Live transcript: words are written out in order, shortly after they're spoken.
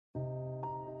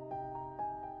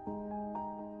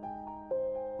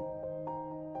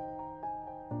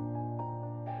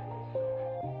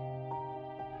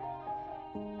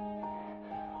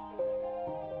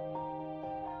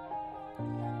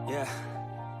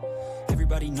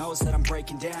Everybody knows that I'm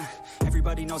breaking down.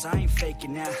 Everybody knows I ain't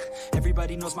faking now.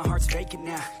 Everybody knows my heart's vacant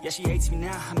now. Yeah, she hates me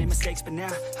now, I made mistakes, but now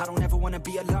I don't ever wanna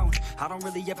be alone. I don't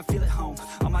really ever feel at home.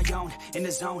 On my own, in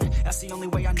the zone, that's the only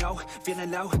way I know. Feeling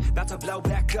low, about to blow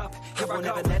back up. Here I won't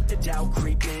ever let the doubt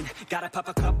creep in. Gotta pop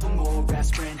a couple more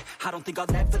aspirin. I don't think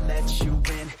I'll ever let you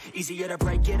in. Easier to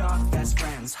break it off as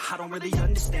friends. I don't really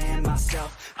understand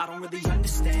myself. I don't really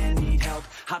understand, need help.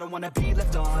 I don't wanna be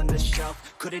left on the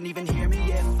shelf. Couldn't even hear me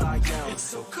if I yelled. It's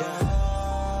so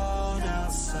cold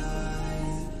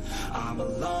outside, I'm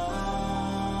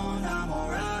alone, I'm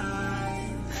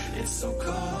alright. It's so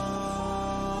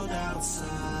cold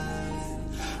outside,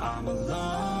 I'm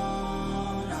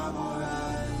alone, I'm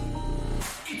alright.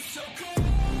 It's so cold.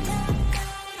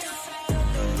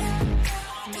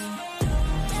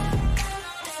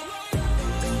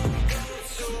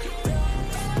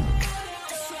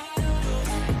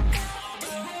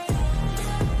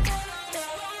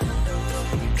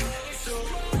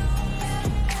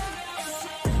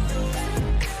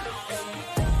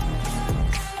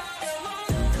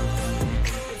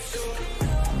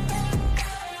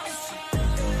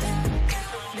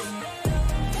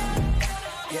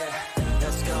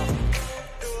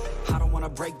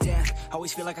 Break down,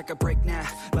 always feel like I could break now,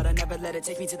 but I never let it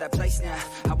take me to that place now.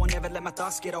 I won't ever let my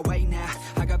thoughts get away now.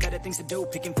 I got better things to do,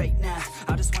 picking fate now.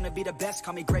 I just wanna be the best,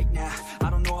 call me great now.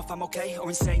 I don't know if I'm okay or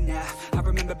insane now. I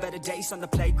remember better days on the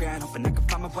playground, hoping I can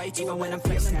find my way. Even when I'm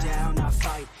feeling down, I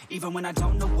fight. Even when I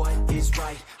don't know what is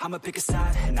right, I'ma pick a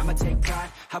side and I'ma take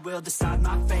pride. I will decide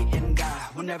my fate and I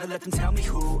will never let them tell me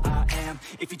who I am.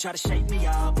 If you try to shape me,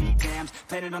 I'll be damned.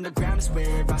 Planet on the ground is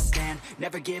where I stand.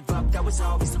 Never give up, that was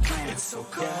always the plan. It's so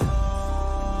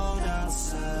cold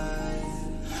outside,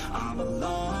 I'm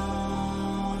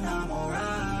alone, I'm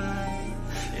alright.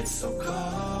 It's so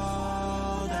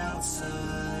cold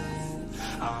outside,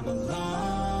 I'm alone.